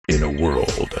In a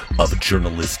world of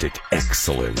journalistic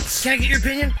excellence, Can I get your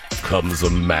opinion? comes a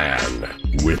man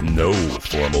with no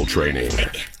formal training.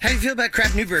 How do you feel about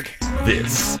Kraft Newberg?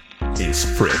 This is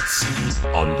Fritz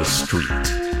on the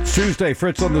Street. Tuesday,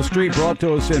 Fritz on the Street, brought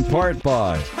to us in part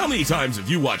by... How many times have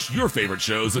you watched your favorite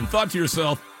shows and thought to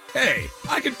yourself, hey,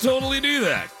 I could totally do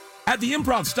that? At the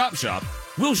Improv Stop Shop,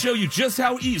 we'll show you just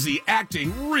how easy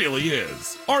acting really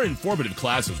is. Our informative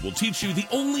classes will teach you the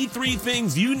only 3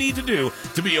 things you need to do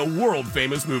to be a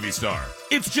world-famous movie star.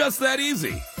 It's just that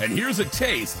easy. And here's a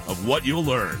taste of what you'll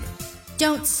learn.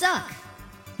 Don't suck.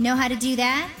 Know how to do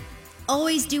that?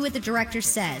 Always do what the director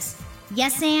says.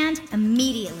 Yes and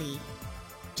immediately.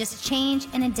 Just change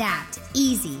and adapt.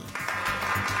 Easy.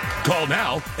 Call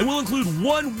now, and we'll include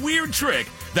one weird trick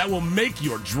that will make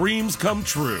your dreams come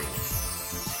true.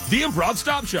 The Improv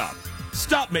Stop Shop.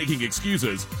 Stop making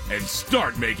excuses and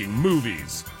start making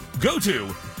movies. Go to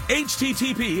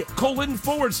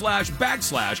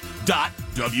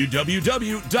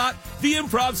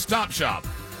http://www.theimprovstopshop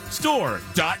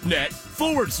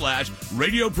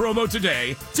store.net/radio promo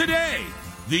today.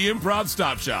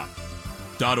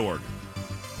 TheImprovStopShop.org.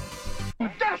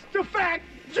 That's the fact,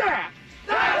 Jack!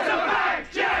 That's a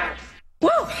fact, Jack! Woo!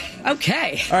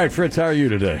 Okay. All right, Fritz, how are you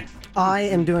today? I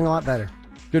am doing a lot better.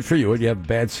 Good for you. What, you have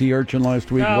bad sea urchin last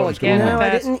week? Oh, What was going again. on? No,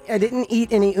 I didn't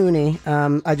eat any uni.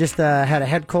 I just had a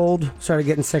head cold, started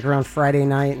getting sick around Friday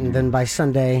night, and then by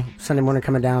Sunday morning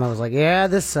coming down, I was like, yeah,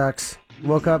 this sucks.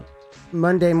 Woke up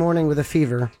Monday morning with a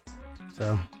fever.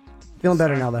 So, feeling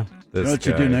better now, though. You know what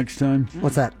you do next time?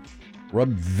 What's that?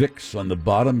 Rub Vicks on the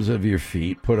bottoms of your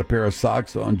feet, put a pair of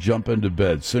socks on, jump into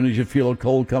bed. As soon as you feel a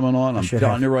cold coming on, I'm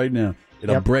telling you right now,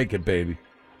 it'll break it, baby.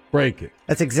 Break it.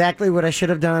 That's exactly what I should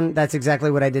have done. That's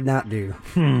exactly what I did not do.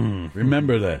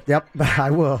 Remember that. Yep,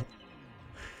 I will.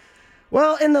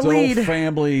 Well, in the It's lead... old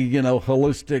family,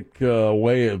 holistic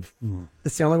way of...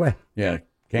 It's the only way. Yeah,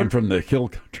 came from the hill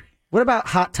country. What about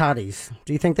hot toddies?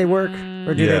 Do you think they work?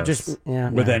 Or do they just... Yeah,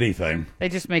 With no. anything. They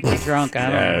just make you drunk. I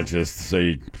don't know. Yeah, just so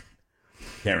you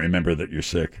can't remember that you're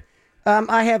sick.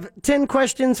 I have 10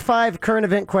 questions, 5 current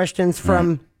event questions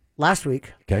from last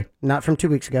week. Okay. Not from 2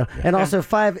 weeks ago. And also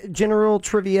 5 general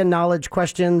trivia knowledge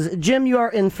questions. Jim, you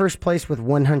are in first place with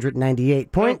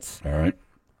 198 points. All right.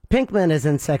 Pinkman is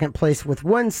in second place with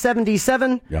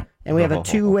 177. Yeah. And we have a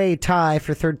two-way tie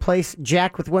for third place.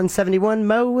 Jack with 171,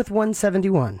 Mo with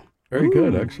 171. Very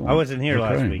good. Excellent. I wasn't here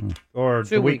last week or 2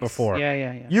 the week weeks. before.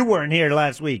 Yeah. You weren't here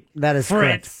last week. That is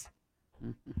correct. Fritz.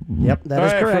 Yep, that is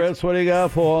All right, correct. Fritz, what do you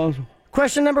got for us?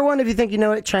 Question number 1, if you think you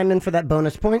know it, chime in for that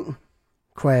bonus point.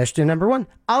 Question number 1.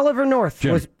 Oliver North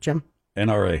was... Jim?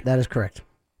 NRA. That is correct.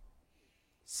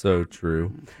 So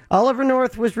true. Oliver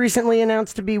North was recently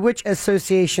announced to be which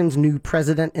association's new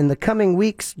president in the coming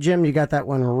weeks? Jim, you got that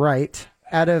one right.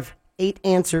 Out of 8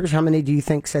 answers, how many do you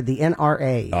think said the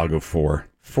NRA? I'll go 4.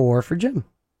 4 for Jim.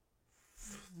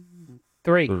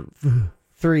 3.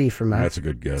 3 for Matt. That's a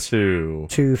good guess. 2.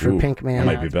 2 for Pink Man. That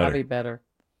might be better. Probably better.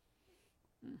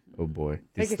 Oh boy. Take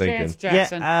He's a thinking. chance,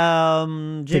 Jackson. Yeah,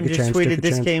 Jim Take a just chance, take tweeted a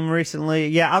this chance. game recently.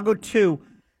 Yeah, I'll go 2.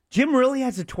 Jim really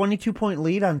has a 22-point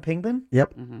lead on Pinkman?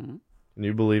 Yep. Can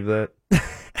you believe that?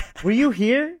 Were you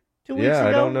here 2 weeks ago? Yeah,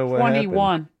 I don't know what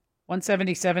 21. happened.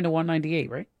 177 to 198,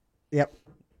 right? Yep.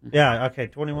 Yeah, okay,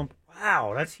 21.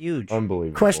 Wow, that's huge.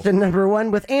 Unbelievable. Question number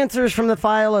 1 with answers from the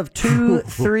file of 2,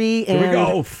 3, Here we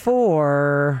go. and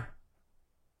 4.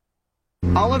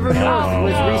 Oliver North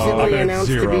was recently bet announced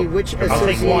to 0. be which take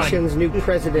association's new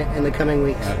president in the coming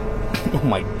weeks? Oh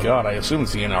my God, I assume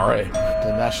it's the NRA.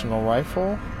 The National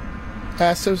Rifle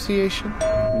Association?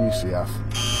 UCF.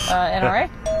 NRA?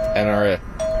 NRA.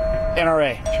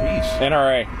 NRA. Jeez.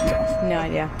 NRA. No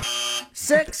idea.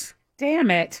 6.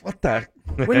 Damn it. What the?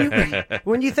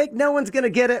 When you think no one's going to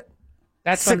get it,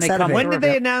 That's when 6 they out of come 8. When through. did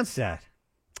they announce that?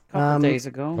 A couple days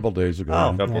ago. A couple days ago.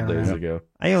 Oh. A couple days ago.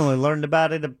 I only learned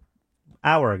about it an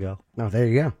hour ago oh, there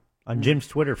you go. on Jim's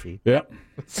Twitter feed. Yep.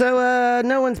 So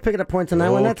no one's picking up points on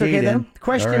that one. That's Okay, okay, then. though.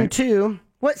 Question All right. 2.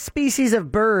 What species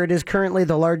of bird is currently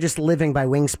the largest living by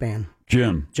wingspan?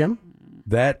 Jim, Jim?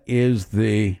 that is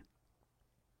the...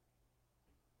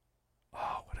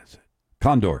 Oh, what is it?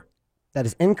 Condor. That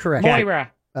is incorrect.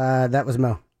 Moira. That was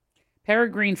Mo.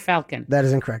 Peregrine falcon. That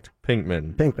is incorrect.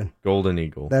 Pinkman. Pinkman. Golden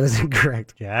Eagle. That is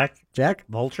incorrect. Jack? Jack?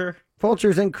 Vulture?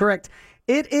 Vulture's incorrect.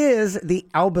 It is the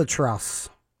albatross.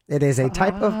 It is a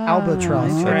type of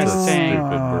albatross. That's a Interesting. stupid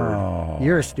bird.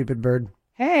 You're a stupid bird.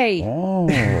 Hey. Oh.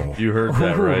 You heard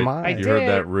that, Oh, right? my. I You heard did.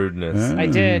 that rudeness. I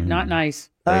did. Not nice.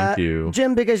 Thank you.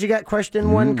 Jim, because you got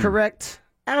question 1 correct,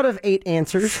 out of 8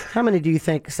 answers, how many do you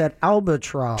think said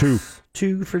albatross? 2.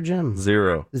 2 for Jim.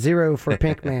 0. 0 for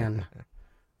Pinkman.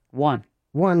 1.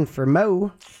 1 for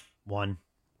Mo. 1.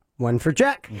 1 for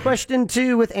Jack. Question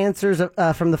 2 with answers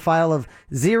from the file of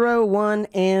 0, 1,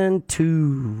 and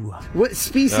 2. What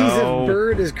species of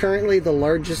bird is currently the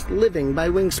largest living by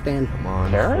wingspan? Come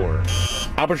on, 4.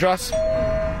 Albatross.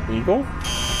 Eagle?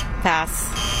 Pass.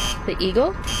 The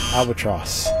eagle?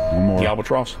 Albatross. One more. The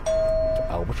albatross.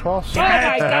 Albatross? Oh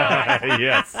my God!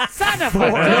 Yes. Son of a Go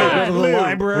to gun! the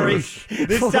library.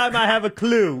 This time I have a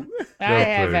clue. I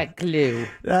have a clue.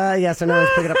 Yes, I know. I was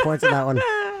picking up points on that one.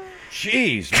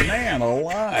 Jeez, man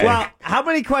alive. Well, how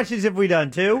many questions have we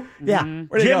done? 2? Yeah.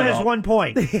 Where'd it Jim go, has Noel? 1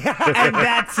 point. And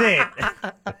that's it.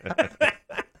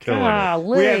 Killing it.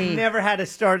 Golly. We have never had to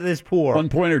start this poor. 1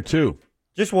 point or 2?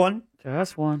 Just 1.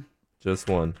 Just one. Just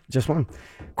 1. Just 1.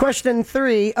 Question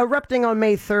 3. Erupting on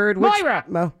May 3rd. Which, Moira.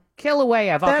 Mo.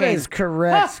 Kilauea volcano. That is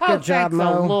correct. Oh, Good job, thanks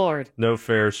Mo. the Lord. No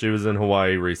fair. She was in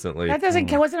Hawaii recently. That doesn't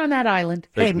count. Wasn't on that island.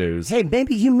 Fake news. Hey,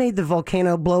 maybe you made the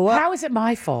volcano blow up. How is it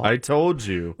my fault? I told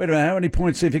you. Wait a minute. How many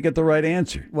points if you get the right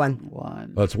answer? 1.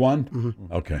 One. That's 1?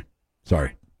 Okay.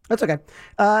 Sorry. That's okay.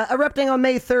 Erupting on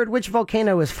May 3rd, which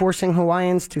volcano is forcing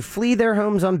Hawaiians to flee their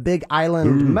homes on Big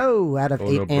Island? Mo, out of 8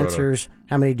 no, brother. answers,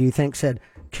 how many do you think said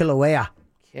Kilauea?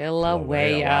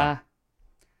 Kilauea.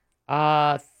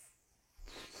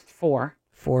 4.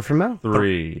 4 for Mo.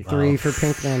 3. 3 for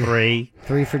Pinkman. 3.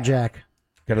 3 for Jack.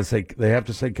 Gotta say, they have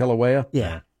to say Kilauea?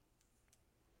 Yeah.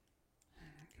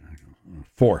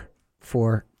 4.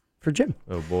 4 for Jim.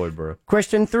 Oh boy, bro.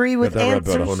 Question 3 with Got that right,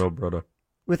 answers. brother. Oh no, brother.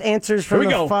 With answers Here from we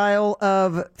the go. file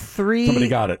of 3 Somebody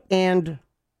got it. and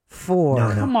 4.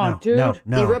 Come on, dude.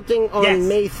 No. Erupting on Yes,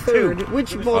 May 3rd, 2.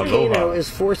 which volcano Aloha. is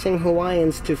forcing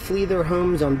Hawaiians to flee their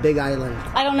homes on Big Island?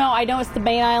 I don't know. I know it's the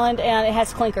main island and it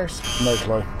has clinkers. No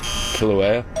clue.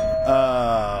 Kilauea.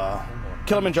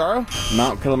 Kilimanjaro?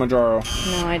 Mount Kilimanjaro.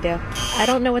 No idea. I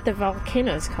don't know what the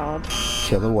volcano is called.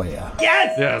 Kilauea.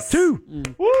 Yes! Yes.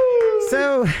 2.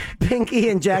 So, Pinky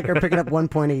and Jack are picking up 1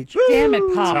 point each. Damn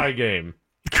it, Pop. Tie game.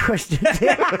 Question 2.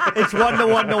 It's 1 to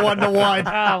 1 to 1 to 1.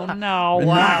 Oh, no.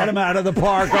 Knocking him out of the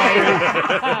park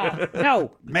already.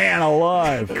 No. Man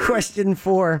alive. Question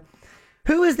 4.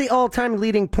 Who is the all-time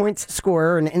leading points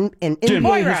scorer in NBA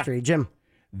Moira. history? Jim.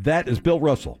 That is Bill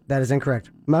Russell. That is incorrect.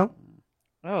 Mo?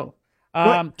 Oh.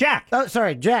 What? Jack. Oh,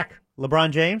 sorry, Jack.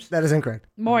 LeBron James. That is incorrect.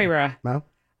 Moira. Mo?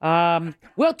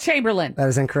 Wilt Chamberlain. That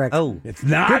is incorrect. Oh. It's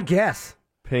not. Good guess.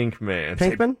 Pink man.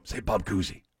 Pinkman? Say Bob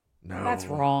Cousy. No. That's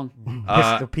wrong.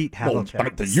 Pistol Pete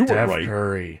Havlicek. You were Steph right.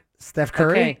 Curry. Steph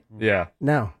Curry? Okay. Yeah.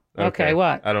 No. Okay,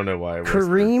 what? I don't know why. It was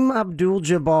Kareem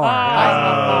Abdul-Jabbar.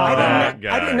 I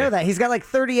didn't know that. He's got like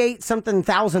 38-something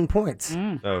thousand points.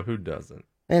 Oh, who doesn't?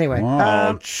 Anyway.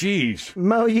 Oh, jeez.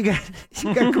 Mo, you got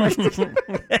questions.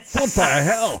 What the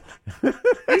hell?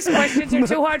 These questions are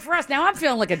too hard for us. Now I'm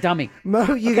feeling like a dummy.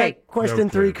 Mo, you Okay. got question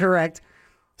 3 correct.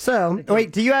 So,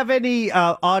 Wait, do you have any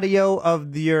audio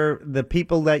of the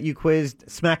people that you quizzed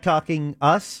smack talking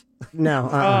us? no.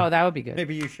 Oh, that would be good.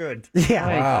 Maybe you should. Yeah.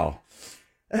 Wow.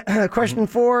 Question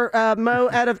 4, Mo,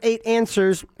 out of 8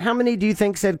 answers, how many do you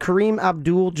think said Kareem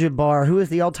Abdul-Jabbar, who is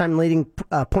the all-time leading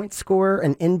point scorer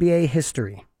in NBA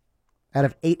history? Out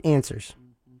of 8 answers.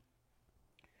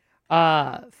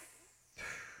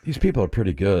 These people are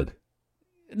pretty good.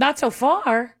 Not so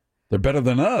far. They're better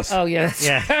than us. Oh, yes.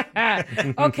 Yeah.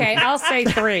 Okay, I'll say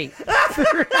 3.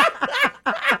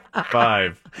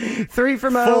 5. 3 for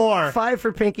Mo, 4. 5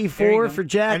 for Pinky, There you 4 go. for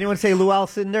Jack. Anyone say Lou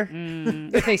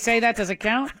Alcindor? If they say that, does it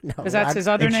count? Because that's his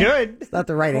other It name. should. It's not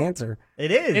the right answer.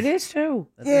 It is. It is too.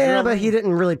 Yeah, but he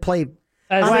didn't really play.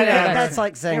 That's, I mean, that's that's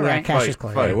like saying, You're yeah, right. Cassius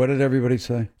Fight, Clay. Wait, what did everybody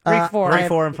say? 3, 4. 3,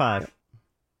 4, and 5.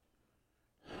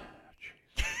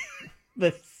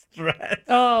 The stress.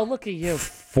 Oh, look at you.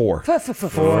 4. 4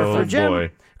 Oh, For Jim.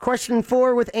 boy. Question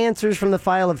 4 with answers from the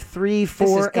file of 3, This has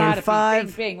 4, got and to 5.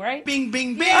 be Bing, right? Bing,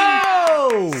 bing, bing.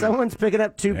 Oh! Someone's picking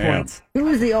up 2 Damn. points. Who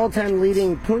is the all-time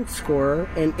leading point scorer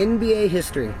in NBA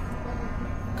history?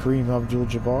 Kareem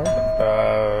Abdul-Jabbar.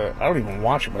 I don't even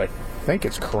watch it, but I think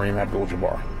it's Kareem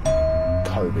Abdul-Jabbar.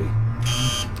 Kobe.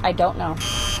 I don't know.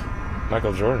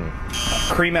 Michael Jordan.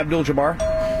 Kareem Abdul-Jabbar.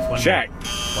 Shaq.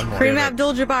 Kareem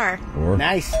Abdul-Jabbar. 4.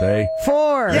 Nice. Stay.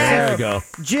 4. There we go.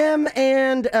 Jim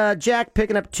and Jack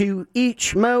picking up 2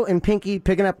 each. Mo and Pinky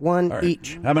picking up 1 All right.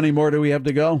 each. How many more do we have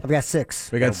to go? I've got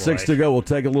 6. We got 6 to go. We'll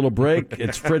take a little break.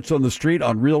 It's Fritz on the Street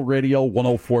on Real Radio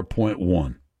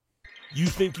 104.1. You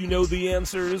think you know the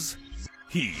answers?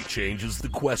 He changes the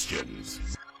questions.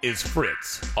 Is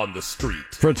Fritz on the Street.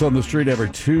 Fritz on the Street every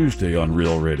Tuesday on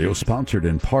Real Radio, sponsored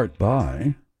in part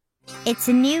by... It's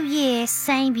a new year,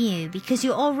 same you, because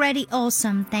you're already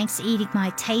awesome thanks to eating my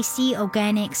tasty,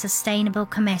 organic, sustainable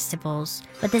comestibles.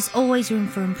 But there's always room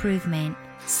for improvement.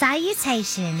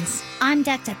 Salutations! I'm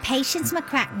Dr. Patience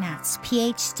McCracknuts,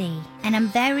 PhD, and I'm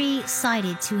very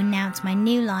excited to announce my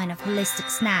new line of holistic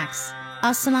snacks.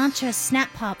 Our cilantro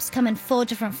snap pops come in 4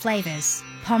 different flavors: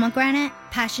 pomegranate,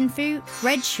 passion fruit,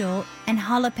 red short, and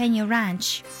jalapeno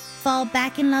ranch. Fall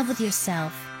back in love with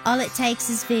yourself. All it takes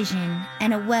is vision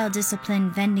and a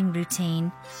well-disciplined vending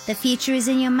routine. The future is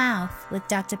in your mouth with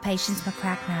Dr. Patience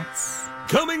McCracknuts.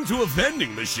 Coming to a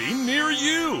vending machine near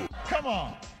you. Come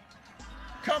on.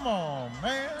 Come on,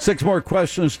 man. 6 more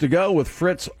questions to go with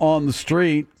Fritz on the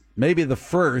street. Maybe the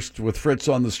first with Fritz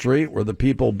on the street, where the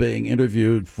people being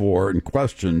interviewed for and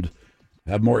questioned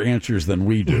have more answers than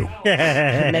we do. Maybe.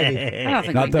 I don't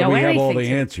think Not we that know we have all the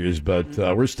anything. answers, but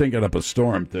we're stinking up a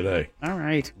storm today. All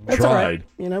right. That's all right.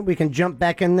 You know, we can jump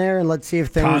back in there and let's see if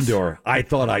things... Condor. I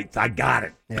thought I got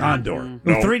it. Yeah. Condor.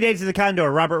 No. 3 Days of the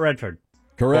Condor, Robert Redford.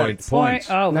 Correct.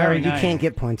 Points. Oh, No, very you nice. can't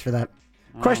get points for that.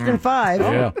 Question 5.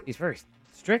 Yeah. He's very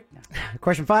strict now.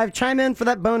 Question 5. Chime in for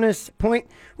that bonus point.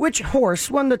 Which horse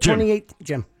won the 28th...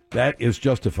 Jim. That is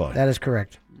justified. That is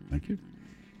correct. Thank you.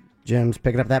 Jim's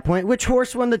picking up that point. Which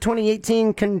horse won the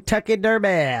 2018 Kentucky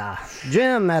Derby?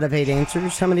 Jim, out of 8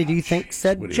 answers, how many do you think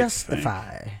said What do you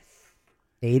justify?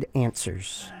 8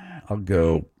 answers. I'll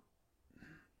go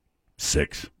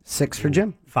 6. 6 for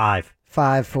Jim. 5.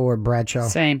 5 for Bradshaw.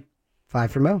 Same. 5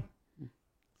 for Mo.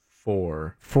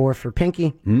 4. 4 for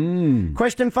Pinky.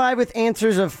 Question 5 with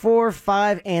answers of 4,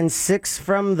 5, and 6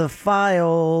 from the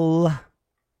file.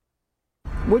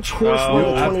 Which horse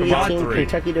won the 2018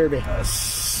 Kentucky Derby?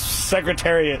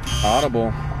 Secretariat.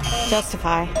 Audible.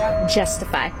 Justify.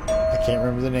 Justify. I can't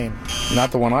remember the name.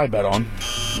 Not the one I bet on.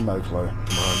 No clue.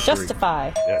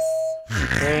 Justify. Yes.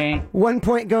 3. 1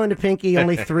 point going to Pinky.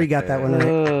 Only 3 got that one right.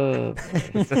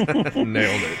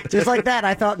 Nailed it. Just like that,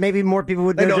 I thought maybe more people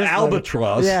would I go know just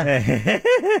albatross. Yeah.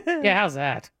 Yeah, how's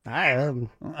that? That's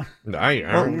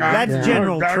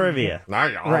general trivia.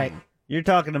 Right. You're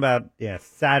talking about,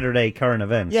 Saturday current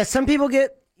events. Yeah, some people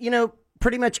get,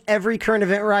 pretty much every current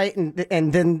event right,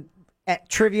 and then at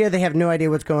trivia, they have no idea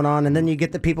what's going on, and then you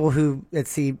get the people who,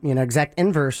 it's the, exact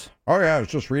inverse. Oh, yeah, I was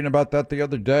just reading about that the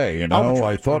other day.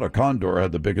 I thought a condor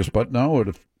had the biggest, but no,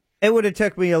 It would have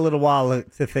took me a little while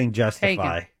to think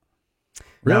justify.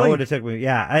 Really? No, it would have took me,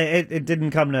 it didn't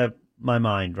come to my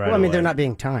mind right Well, I mean, away. they're not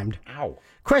being timed. Ow.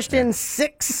 Question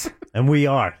 6. And we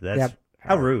are. That's Yep.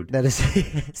 how rude. That is,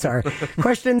 sorry.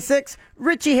 Question 6.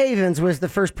 Richie Havens was the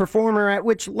first performer at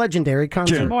which legendary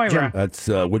concert? Moira. That's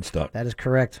Woodstock. That is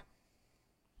correct.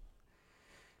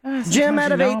 Jim,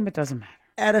 out of 8. It doesn't matter.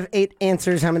 Out of 8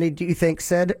 answers, how many do you think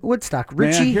said Woodstock? May I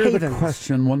Richie hear Havens. the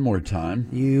question one more time?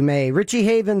 You may. Richie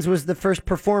Havens was the first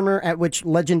performer at which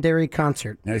legendary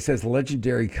concert? Now, it says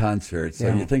legendary concert, so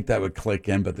Yeah. you think that would click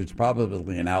in, but there's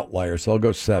probably an outlier, so I'll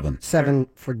go 7. 7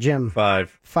 for Jim.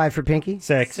 5. 5 for Pinky.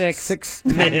 6. 6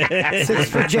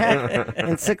 for Jack.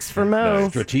 And 6 for Mo.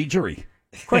 Strategery.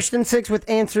 Question 6 with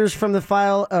answers from the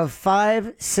file of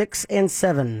 5, 6, and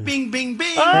 7. Bing, bing,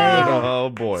 bing.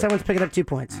 Oh, boy. Someone's picking up 2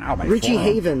 points. Ow, my Richie forearm.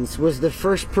 Havens was the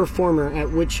first performer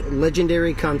at which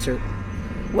legendary concert?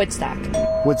 Woodstock.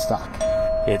 Woodstock.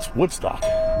 It's Woodstock.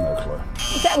 No clue.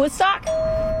 Is that Woodstock?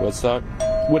 Woodstock.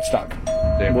 Woodstock.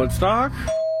 Damn. Woodstock?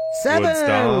 7.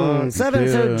 Woodstock. 7.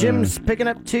 So Yeah. Jim's picking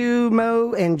up 2,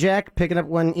 Mo and Jack picking up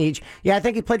 1 each. Yeah, I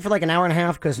think he played for like an hour and a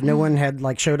half because no one had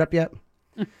showed up yet.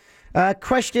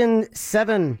 Question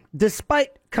 7. Despite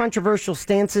controversial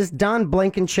stances, Don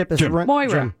Blankenship is run. Moira.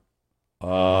 Jim.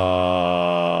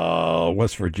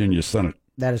 West Virginia Senate.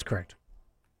 That is correct.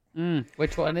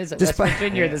 Which one is it? Despite- West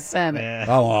Virginia or the Senate?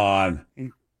 Come on.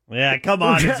 Yeah, come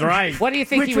on, it's right. What do you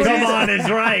think Which he was one Come is it? on, it's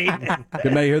right.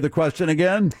 Can I hear the question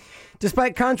again?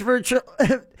 Despite controversial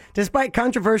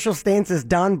stances,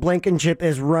 Don Blankenship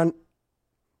is run.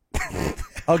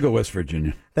 I'll go West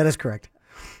Virginia. That is correct.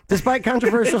 Despite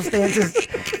controversial stances,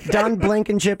 Don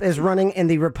Blankenship is running in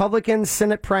the Republican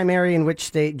Senate primary in which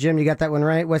state? Jim, you got that one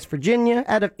right. West Virginia.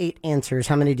 Out of 8 answers,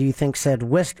 how many do you think said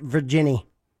West Virginia?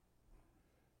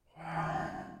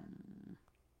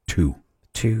 2.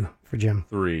 2 for Jim.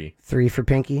 3. 3 for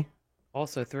Pinky.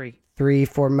 Also 3. 3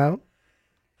 for Mo.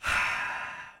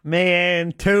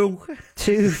 Man, 2.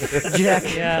 2 for Jack.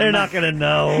 Yeah, They're not going to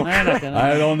know. They're not gonna.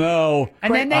 I don't know.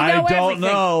 And then they know I don't everything.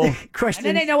 know. And then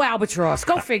Question, they know albatross.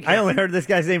 Go figure. I only heard this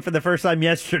guy's name for the first time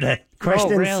yesterday.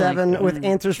 question Oh, really? 7 with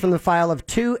answers from the file of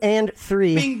 2 and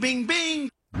 3. Bing, bing, bing.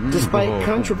 Despite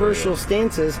controversial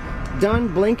stances, Don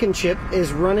Blankenship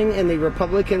is running in the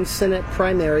Republican Senate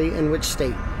primary in which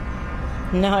state?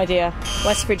 No idea.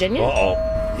 West Virginia?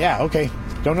 Uh-oh. Yeah, okay.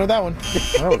 Don't know that one.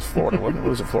 That was Florida, wasn't it?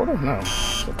 Was it Florida? No.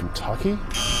 Was it Kentucky?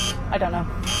 I don't know.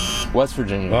 West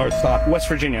Virginia. All right, stop. West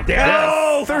Virginia.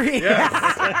 Oh,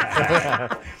 Mo.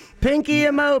 3. Pinky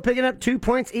and Mo picking up 2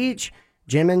 points each.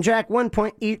 Jim and Jack 1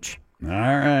 point each. All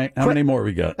right. How many more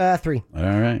we got? 3.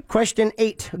 All right. Question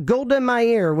 8. Golda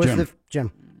Meir was Jim.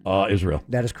 Jim. Israel.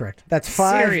 That is correct. That's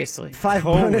 5. Seriously. 5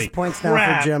 Holy bonus points now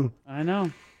crap. for Jim. I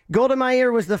know. Golda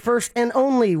Meir was the first and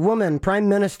only woman prime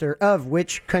minister of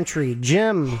which country?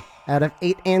 Jim, out of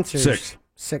 8 answers. 6.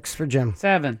 6 for Jim.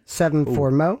 7. 7 for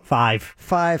Mo. 5.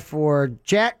 5 for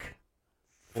Jack.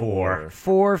 4.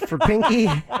 4 for Pinky.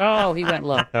 Oh, he went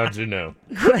low. How'd you know?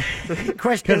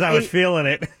 Question Because I was 8. feeling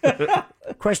it.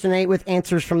 Question 8 with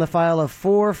answers from the file of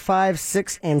 4, 5,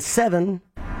 6, and 7.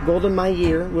 Golda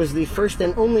Meir was the first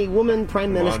and only woman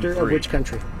prime minister of 3. which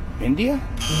country? India?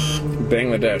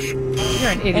 Bangladesh.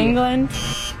 You're an idiot. England.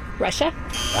 Russia.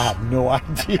 I have no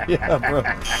idea, bro.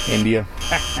 India.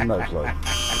 No clue.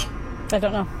 I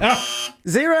don't know.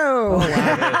 0.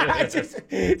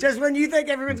 just when you think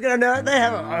everyone's going to know it, they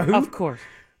have a Of course.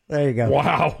 There you go.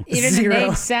 Wow. Even 0. the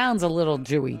name sounds a little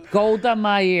Jewy. Golda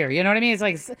Meir. You know what I mean? It's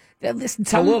like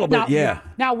A little bit, yeah.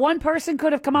 Now, one person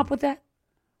could have come up with that.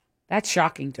 That's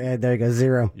shocking to me. There you go.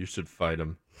 0. You should fight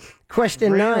him.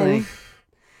 Question 9.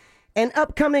 An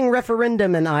upcoming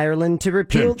referendum in Ireland to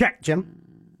repeal... Jim.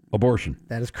 Abortion.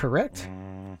 That is correct.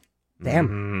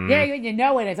 Damn. Yeah, you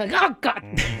know it. It's like, oh, God.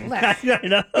 I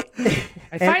know.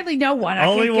 I finally know one. I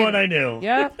Only can't get one it. I knew.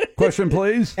 Yeah. Question,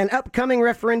 please. An upcoming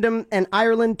referendum in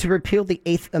Ireland to repeal the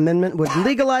 8th Amendment would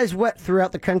legalize what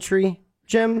throughout the country?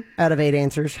 Jim, out of 8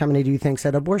 answers, how many do you think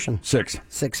said abortion? 6.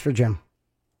 6 for Jim.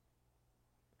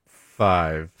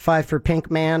 5. 5 for Pink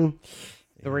Man.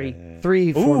 3.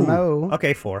 3 for Ooh. Mo.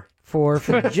 Okay, 4. 4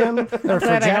 for Jim. Or for Glad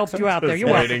I Jack. helped you out there. Just You're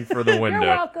welcome. waiting for the window. You're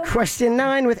welcome. Question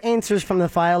 9 with answers from the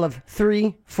file of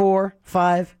 3, 4,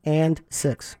 5, and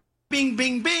 6. Bing,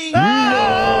 bing, bing.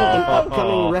 An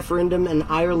upcoming referendum in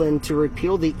Ireland to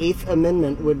repeal the 8th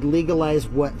Amendment would legalize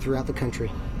what throughout the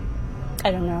country?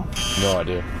 I don't know. No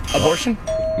idea. Abortion?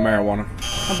 Marijuana.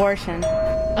 Abortion.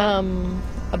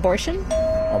 Abortion?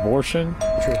 Abortion?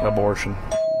 Abortion.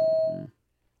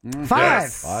 5.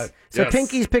 Yes. 5. So Yes.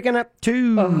 Pinky's picking up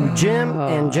 2. Jim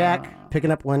and Jack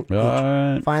picking up 1 each. All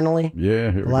right. Finally,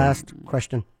 Yeah, here we last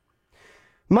question.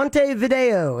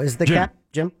 Montevideo is the Jim.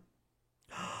 Jim.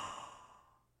 go.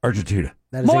 Argentina.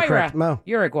 That is Moira. incorrect. Mo.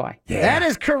 Uruguay. That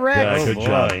is correct. Yeah, good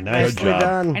job. Nice. Nicely job.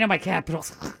 done. I know my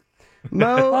capitals.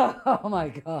 Mo, Oh, my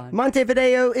God.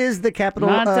 Montevideo is the capital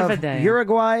Montevideo. of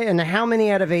Uruguay, and how many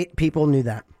out of 8 people knew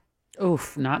that?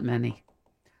 Oof, not many.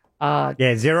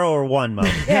 Yeah, 0 or 1, Mo.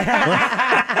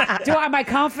 Am I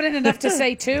confident enough to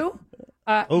say 2?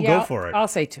 Go for it. I'll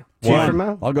say 2. 2 for 1.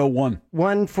 Mo. I'll go 1.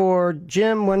 1 for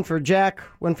Jim, 1 for Jack,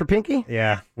 1 for Pinky.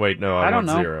 Yeah. Wait, no, I I don't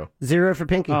want know. 0. 0 for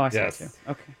Pinky. Oh, I say Yes.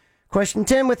 2. Okay. Question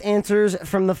 10 with answers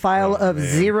from the file of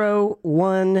 0,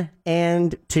 1,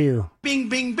 and 2. Bing,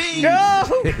 bing, bing.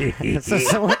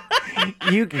 So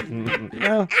you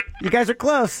guys are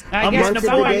close. I guess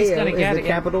nobody's Montevideo going to is get the it. Yeah.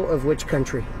 capital of which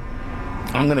country?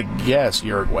 I'm going to guess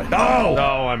Uruguay. No,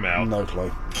 I'm out. No clue.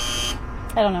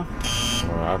 I don't know.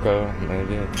 Morocco,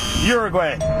 maybe.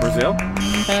 Uruguay. Brazil?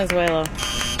 Venezuela.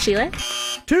 Chile?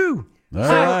 2. All Hot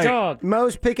right. dog.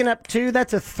 Mo's picking up 2.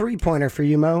 That's a 3-pointer for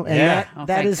you, Mo. And Yeah. Oh,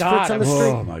 that thank is God. Fritz on the street.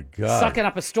 Oh, my God. Sucking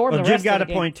up a storm Well, the Jim rest got of a the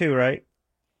game. point too, right?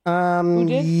 Who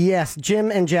did? Yes, Jim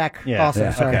and Jack Yeah. also.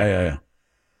 Yeah, Sorry. yeah.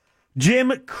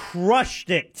 Jim crushed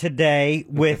it today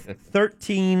with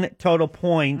 13 total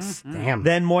points. Damn.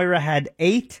 Then Moira had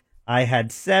 8. I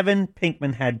had 7.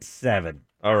 Pinkman had 7.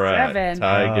 All right. 7.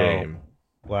 Tie game.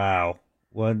 Wow.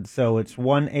 So it's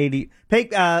 180.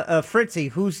 Fritzy,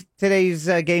 who's today's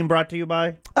game brought to you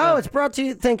by? Oh, it's brought to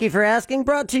you. Thank you for asking.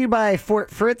 Brought to you by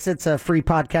Fort Fritz. It's a free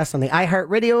podcast on the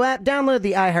iHeartRadio app. Download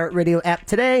the iHeartRadio app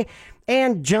today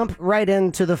and jump right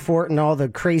into the fort and all the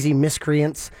crazy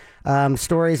miscreants.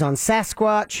 Stories on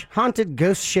Sasquatch, haunted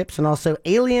ghost ships, and also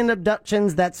alien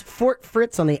abductions. That's Fort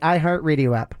Fritz on the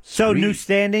iHeartRadio app. So new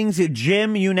standings.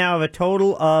 Jim, you now have a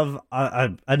total of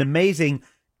an amazing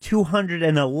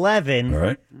 211. All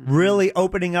right. Really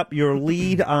opening up your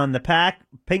lead on the pack.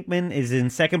 Pinkman is in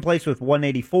second place with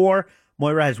 184.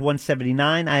 Moira has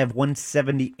 179. I have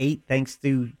 178, thanks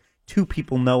to 2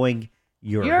 people knowing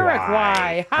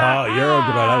Uruguay. Oh,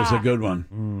 Uruguay. That was a good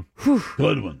one.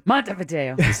 Good one.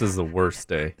 Montevideo. This is the worst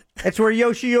day. That's where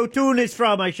Yoshi Otun is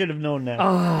from. I should have known that.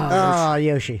 Oh,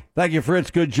 Yoshi. Thank you, Fritz.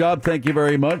 Good job. Thank you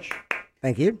very much.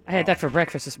 Thank you. I had that for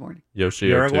breakfast this morning. Yoshi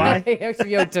Uruguay? Here's some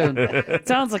Yotun. It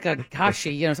sounds like a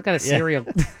kashi, some kind of cereal.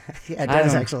 Yeah, it I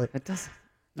does don't- actually. It does.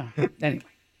 No. Anyway.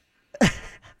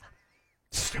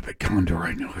 Stupid condor.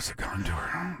 I know it's a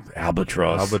condor.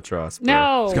 Albatross. Albatross.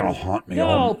 No. It's going to haunt me No,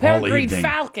 all peregrine evening.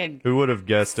 falcon. Who would have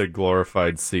guessed a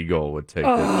glorified seagull would take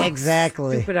Oh, it?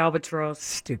 Exactly. Stupid albatross.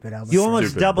 Stupid albatross. You almost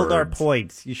Stupid doubled our birds.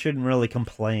 points. You shouldn't really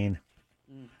complain.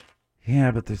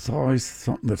 Yeah, but there's always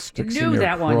something that sticks knew in your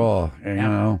that one. craw. You Yeah.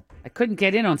 know? I couldn't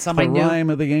get in on some The I knew. rhyme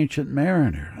of the ancient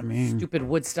mariner. I mean, Stupid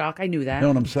Woodstock. I knew that. you know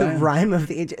what I'm The saying? rhyme of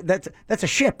the that's a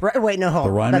ship, right? Wait, no, hold.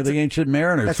 The rhyme That's of the ancient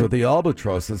mariners that's with the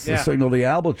albatross. It's the Yeah. signal of the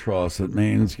albatross. It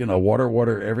means,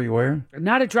 water everywhere.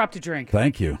 Not a drop to drink.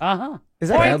 Thank you. Uh-huh. Is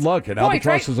that Bad luck. An Point, albatross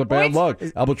right? is a bad Point. luck.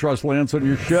 Albatross lands on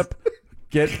your ship.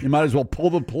 You might as well pull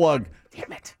the plug,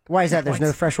 Damn it. Why is that? There's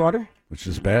no fresh water. which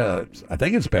is bad. I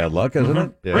think it's bad luck, isn't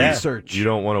it? Yeah. Research. You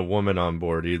don't want a woman on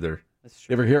board either.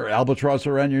 You ever hear albatross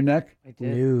around your neck? I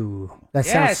did. No, that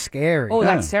Yes. sounds scary. Oh,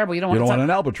 Yeah. that's terrible. You don't You want, don't want an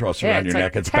albatross around your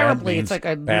neck. It's bad. terribly. Means It's like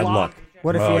a bad long- luck.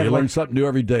 What if Well, you had, learn like- something new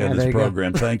every day Yeah, on there this you go.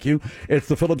 program. Thank you. It's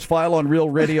the Phillips File on Real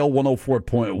Radio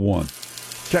 104.1.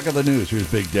 Check out the news. Here's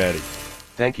Big Daddy.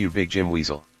 Thank you, Big Jim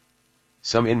Weasel.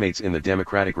 Some inmates in the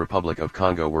Democratic Republic of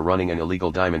Congo were running an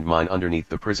illegal diamond mine underneath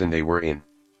the prison they were in.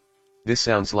 This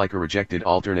sounds like a rejected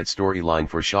alternate storyline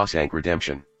for Shawshank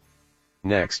Redemption.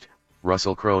 Next,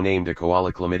 Russell Crowe named a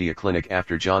koala chlamydia clinic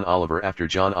after John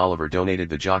Oliver donated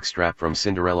the jockstrap from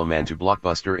Cinderella Man to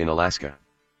Blockbuster in Alaska.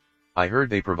 I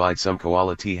heard they provide some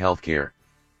koala tea health care.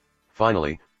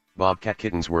 Finally, bobcat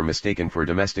kittens were mistaken for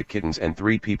domestic kittens and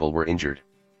 3 people were injured.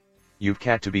 You've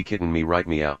cat to be kitten me, right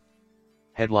me out.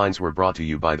 Headlines were brought to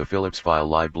you by the Phillips File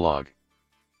live blog.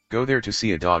 Go there to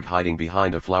see a dog hiding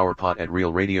behind a flower pot at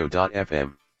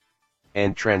realradio.fm.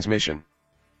 End transmission.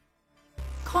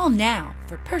 Call now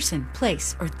for person,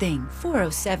 place, or thing.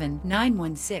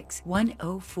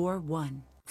 407-916-1041.